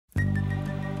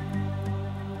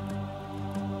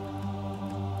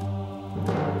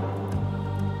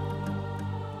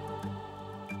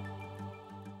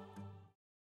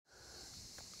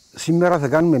Σήμερα θα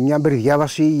κάνουμε μια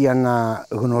περιδιάβαση για να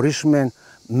γνωρίσουμε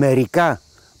μερικά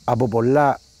από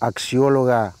πολλά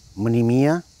αξιόλογα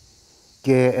μνημεία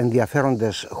και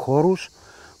ενδιαφέροντες χώρους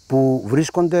που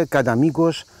βρίσκονται κατά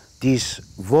μήκος της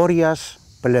βόρειας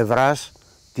πλευράς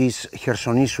της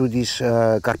Χερσονήσου της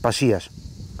Καρπασίας.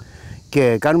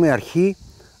 Και κάνουμε αρχή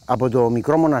από το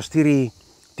μικρό μοναστήρι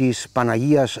της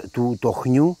Παναγίας του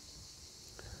Τοχνιού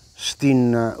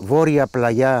στην βόρεια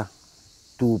πλαγιά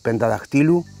του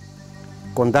Πενταδαχτύλου,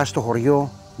 κοντά στο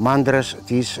χωριό Μάντρες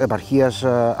της επαρχίας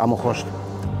Αμοχώστου.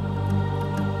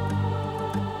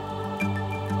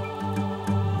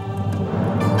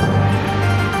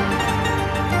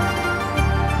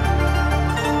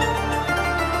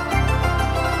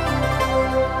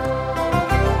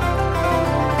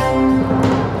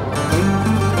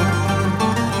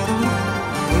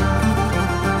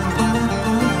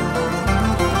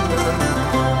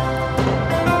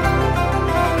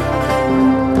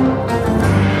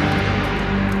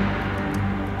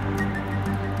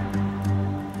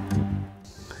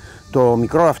 Το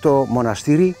μικρό αυτό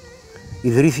μοναστήρι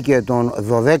ιδρύθηκε τον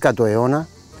 12ο αιώνα,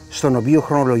 στον οποίο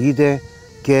χρονολογείται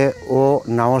και ο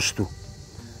ναός του.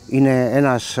 Είναι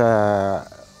ένας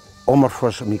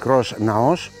όμορφος μικρός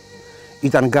ναός,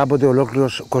 ήταν κάποτε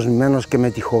ολόκληρος κοσμημένος και με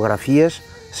τοιχογραφίες.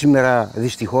 Σήμερα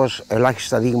δυστυχώς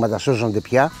ελάχιστα δείγματα σώζονται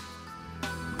πια.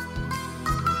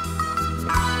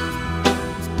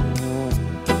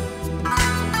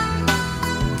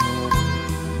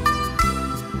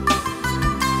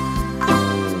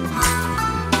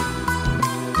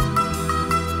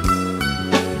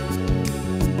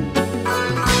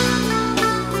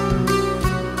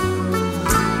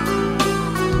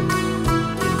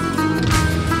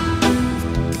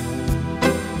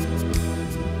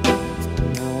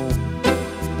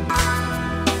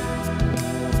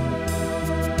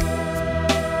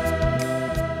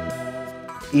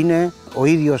 Είναι ο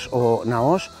ίδιος ο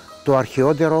ναός το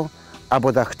αρχαιότερο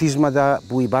από τα χτίσματα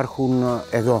που υπάρχουν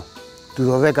εδώ,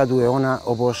 του 12ου αιώνα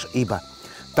όπως είπα.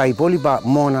 Τα υπόλοιπα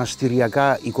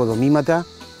μοναστηριακά οικοδομήματα,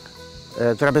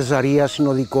 τραπεζαρία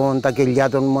συνοδικών, τα κελιά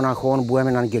των μοναχών που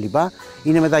έμεναν κλπ.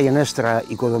 Είναι μεταγενέστερα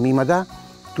οικοδομήματα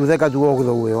του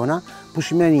 18ου αιώνα, που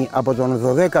σημαίνει από τον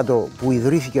 12ο που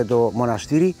ιδρύθηκε το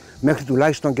μοναστήρι μέχρι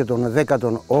τουλάχιστον και τον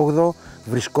 18ο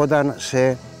βρισκόταν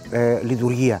σε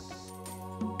λειτουργία.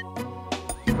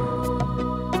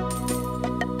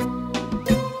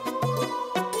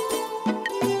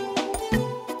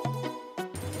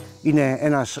 Είναι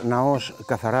ένας ναός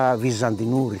καθαρά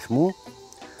βυζαντινού ρυθμού,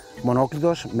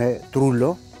 μονόκλητος με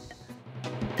τρούλο.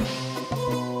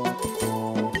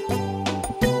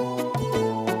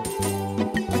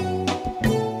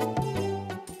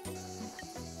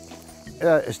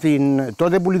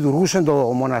 Τότε που λειτουργούσε το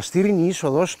μοναστήρι, η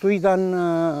είσοδος του ήταν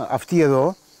αυτή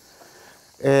εδώ,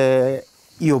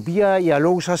 η οποία για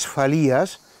λόγους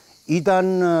ασφαλείας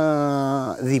ήταν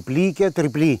διπλή και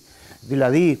τριπλή.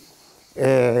 Δηλαδή,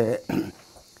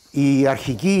 η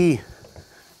αρχική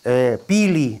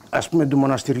πύλη, ας πούμε, του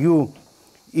μοναστηριού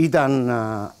ήταν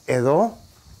εδώ,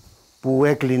 που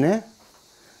έκλεινε,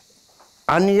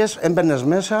 άνοιγες, έμπαινες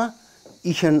μέσα,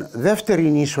 είχεν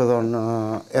δεύτερη είσοδο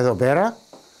εδώ πέρα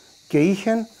και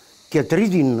είχεν και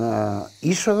τρίτη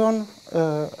είσοδο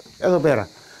εδώ πέρα.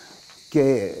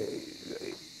 Και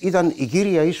ήταν η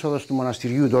κύρια είσοδος του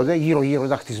μοναστηριού τότε, γύρω-γύρω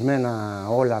τα χτισμένα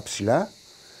όλα ψηλά,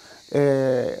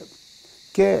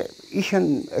 και είχε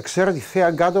εξαίρετη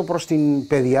θέα κάτω προς την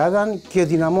Πεδιάδα και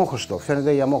την Αμόχωστο.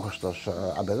 Φαίνεται η Αμόχωστος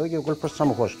απ' εδώ και ο κόλπος της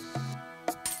Αμοχώστου.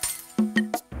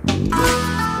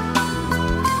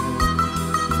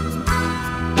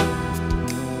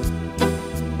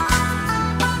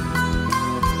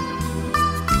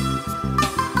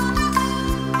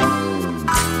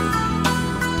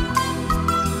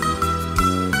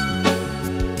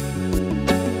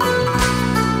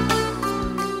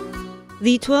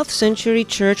 The 12th century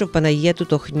church of Panagia Tou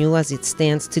Tochniou as it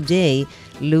stands today,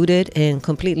 looted and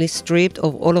completely stripped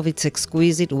of all of its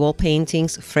exquisite wall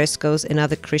paintings, frescoes and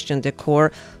other Christian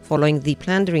decor following the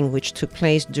plundering which took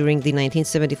place during the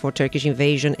 1974 Turkish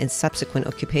invasion and subsequent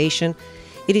occupation,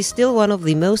 it is still one of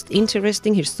the most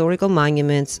interesting historical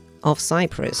monuments of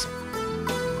Cyprus.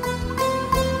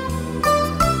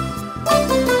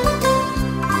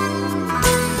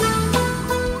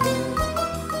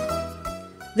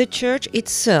 The church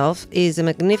itself is a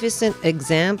magnificent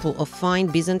example of fine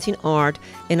Byzantine art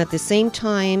and at the same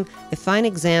time a fine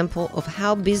example of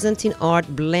how Byzantine art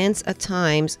blends at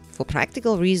times, for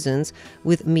practical reasons,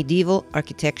 with medieval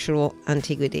architectural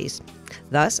antiquities.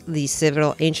 Thus, the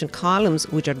several ancient columns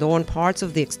which adorn parts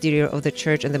of the exterior of the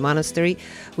church and the monastery,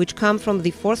 which come from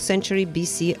the 4th century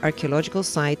BC archaeological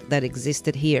site that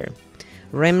existed here.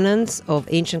 Remnants of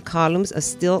ancient columns are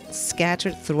still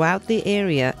scattered throughout the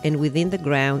area and within the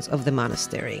grounds of the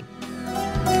monastery.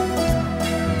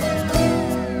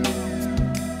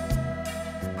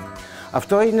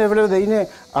 Αυτό είναι, βλέπετε, είναι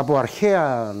από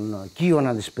αρχαία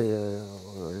κύωνα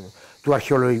του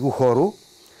αρχαιολογικού χώρου.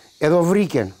 Εδώ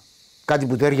βρήκε κάτι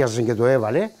που τέριαζε και το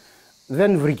έβαλε.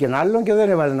 Δεν βρήκε άλλον και δεν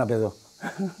έβαλε ένα παιδό.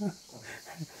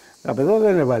 Ένα παιδό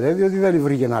δεν έβαλε, διότι δεν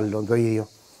βρήκε άλλον το ίδιο.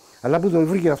 Αλλά που το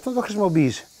βρήκε αυτό το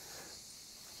χρησιμοποίησε.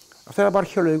 Αυτό είναι από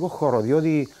αρχαιολογικό χώρο,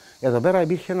 διότι εδώ πέρα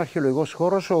υπήρχε ένα αρχαιολογικός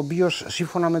χώρος ο οποίος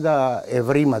σύμφωνα με τα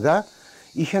ευρήματα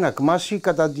είχε ανακμάσει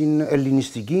κατά την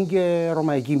ελληνιστική και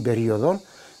ρωμαϊκή περίοδο,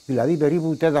 δηλαδή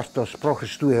περίπου 4ος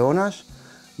π.Χ. αιώνας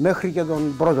μέχρι και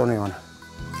τον 1ο αιώνα.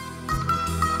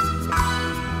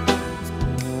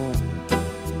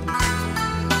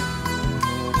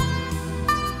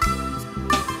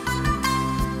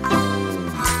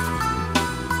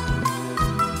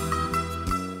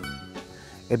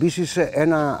 Επίσης,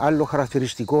 ένα άλλο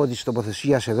χαρακτηριστικό της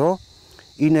τοποθεσίας εδώ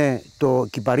είναι το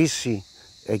κυπαρίσι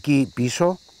εκεί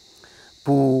πίσω,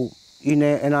 που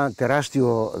είναι ένα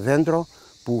τεράστιο δέντρο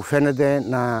που φαίνεται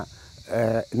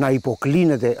να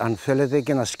υποκλίνεται, αν θέλετε,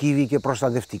 και να σκύβει και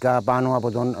προστατευτικά πάνω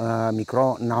από τον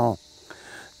μικρό ναό.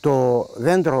 Το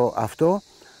δέντρο αυτό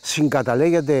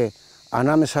συγκαταλέγεται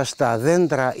ανάμεσα στα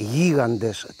δέντρα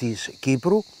γίγαντες της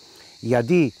Κύπρου,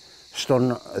 γιατί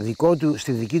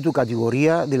στη δική του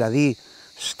κατηγορία, δηλαδή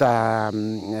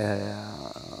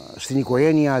στην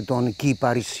οικογένεια των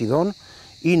κυπαρισσιδών,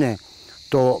 είναι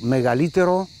το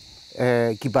μεγαλύτερο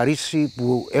κυπαρίσι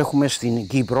που έχουμε στην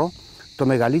Κύπρο, το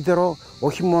μεγαλύτερο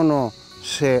όχι μόνο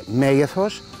σε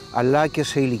μέγεθος αλλά και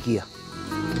σε ηλικία.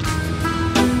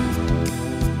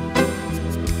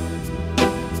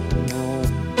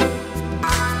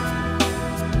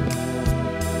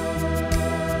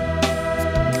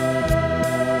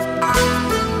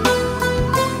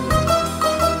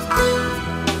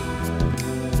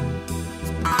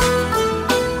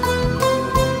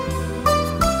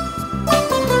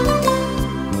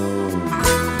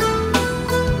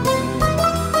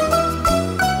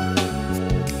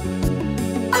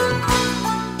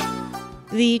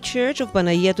 The church of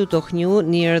Panagia Tou Tochniou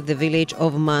near the village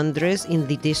of Mandres in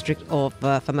the district of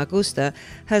Famagusta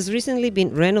has recently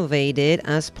been renovated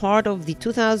as part of the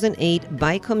 2008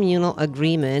 bicommunal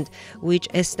agreement, which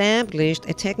established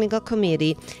a technical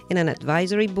committee and an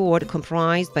advisory board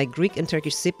comprised by Greek and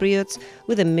Turkish Cypriots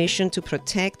with a mission to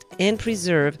protect and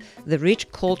preserve the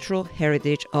rich cultural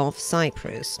heritage of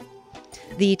Cyprus.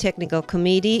 The technical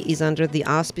committee is under the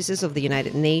auspices of the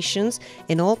United Nations,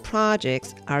 and all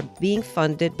projects are being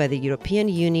funded by the European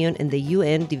Union and the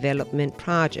UN Development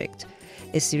Project.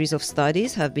 A series of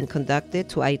studies have been conducted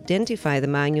to identify the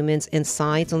monuments and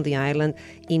sites on the island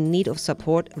in need of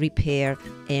support, repair,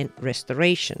 and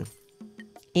restoration.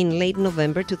 In late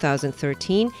November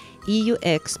 2013, EU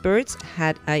experts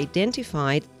had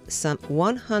identified some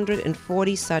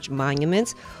 140 such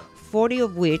monuments, 40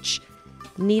 of which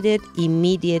needed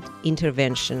immediate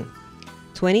intervention.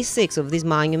 26 of these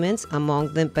monuments,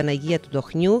 among them Panagia Tou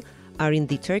Tochniou, are in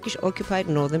the Turkish-occupied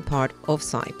northern part of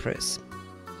Cyprus.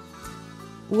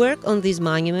 Work on these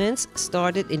monuments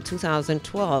started in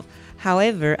 2012.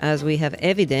 However, as we have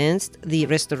evidenced, the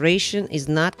restoration is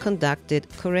not conducted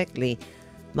correctly.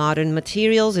 Modern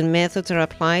materials and methods are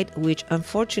applied which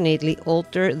unfortunately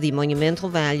alter the monumental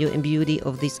value and beauty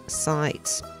of these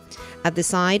sites. At the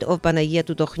site of Panagia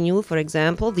Tou Tochniou, for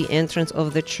example, the entrance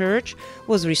of the church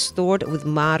was restored with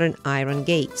modern iron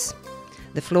gates.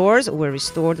 The floors were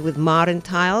restored with modern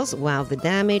tiles, while the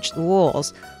damaged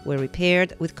walls were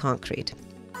repaired with concrete.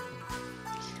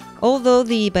 Although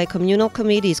the bicommunal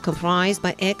committee is comprised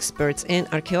by experts and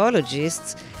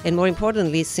archaeologists, and more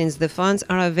importantly, since the funds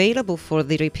are available for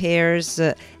the repairs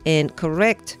and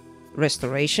correct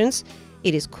restorations,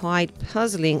 it is quite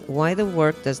puzzling why the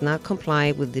work does not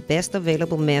comply with the best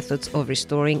available methods of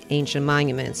restoring ancient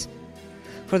monuments.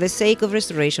 For the sake of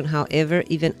restoration, however,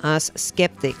 even us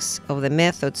skeptics of the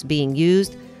methods being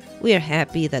used, we are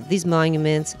happy that these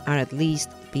monuments are at least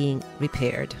being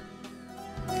repaired.